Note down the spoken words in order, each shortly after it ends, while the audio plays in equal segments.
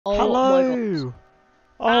Oh my god. Hello!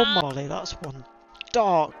 Oh Molly, that's one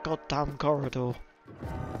dark goddamn corridor.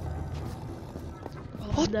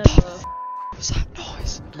 What Never. the f was that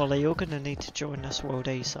noise? Molly, you're gonna need to join us World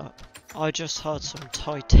ASAP. I just heard some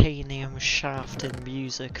titanium shafting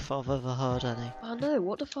music if I've ever heard any. I know,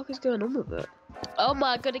 what the fuck is going on with it? Oh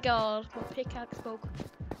my good god, my pickaxe broke.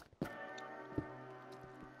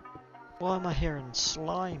 Why am I hearing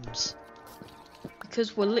slimes?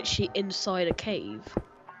 Because we're literally inside a cave.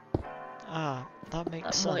 Ah, that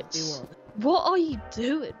makes That might be sense. why. What are you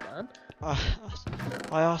doing, man?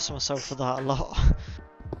 I ask myself for that a lot.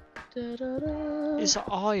 Da, da, da. Is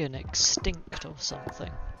iron extinct or something?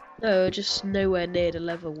 No, just nowhere near the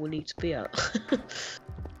level we need to be at.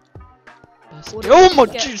 What did Oh we my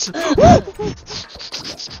get? Jesus! I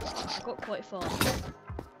got quite far.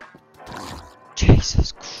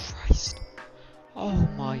 Jesus Christ! Oh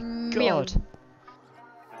my Meow. god!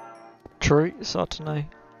 Treats, I don't know.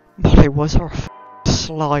 Molly, was there a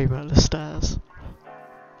slime at the stairs?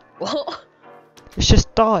 What? It's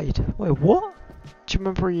just died. Wait, what? Do you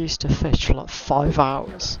remember we used to fish for like 5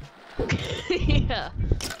 hours? Yeah.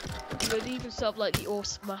 You would even sub like the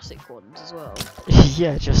automatic ones as well.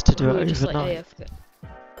 Yeah, just to do We it were just like overnight. AFK.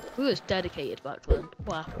 We was dedicated back then.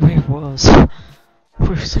 Wow. We was. We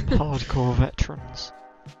were some hardcore veterans.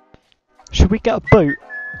 Should we get a boat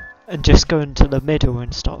and just go into the middle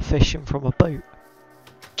and start fishing from a boat?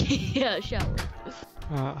 Yeah, shall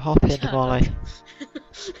we? Right, hop in, Shut Molly. up.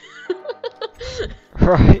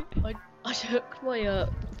 Right. I took my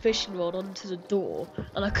fishing rod onto the door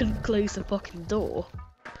and I couldn't close the fucking door.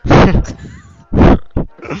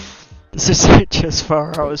 This is just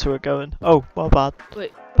 4 hours we're going. Oh, my bad.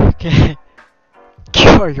 Wait. Okay.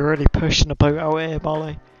 God, you're really pushing the boat out here,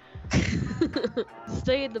 Molly.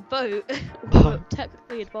 Stay in the boat. We're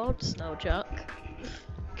technically advanced now, Jack.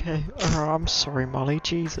 Okay, I'm sorry, Molly.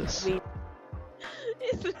 Jesus.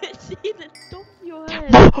 It's literally the top of your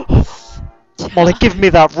head. Molly, give me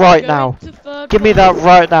that right Go now. into third Give me that person.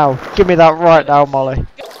 right now. Give me that right now, Molly.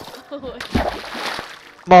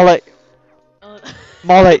 Molly, Oh,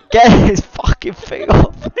 Molly, get his fucking thing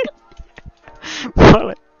off me.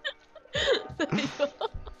 Molly.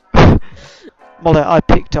 Molly, I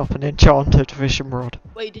picked up an enchanted fishing rod.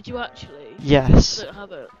 Wait, did you actually? Yes. I don't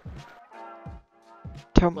have it.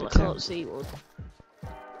 Tell me. Well, I can't see one.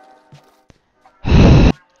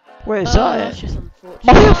 Where is Oh, that? that's It? just unfortunate.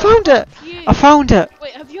 Molly, I found it. You. I found it.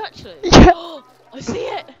 Wait, have you actually? Yeah. I see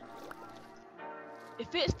it.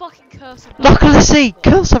 If it's fucking Curse of Look at the sea. Vanishing,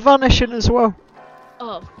 Curse of vanishing as well.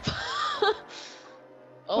 Oh.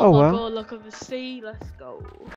 Oh, my well. god, look at the sea. Let's go.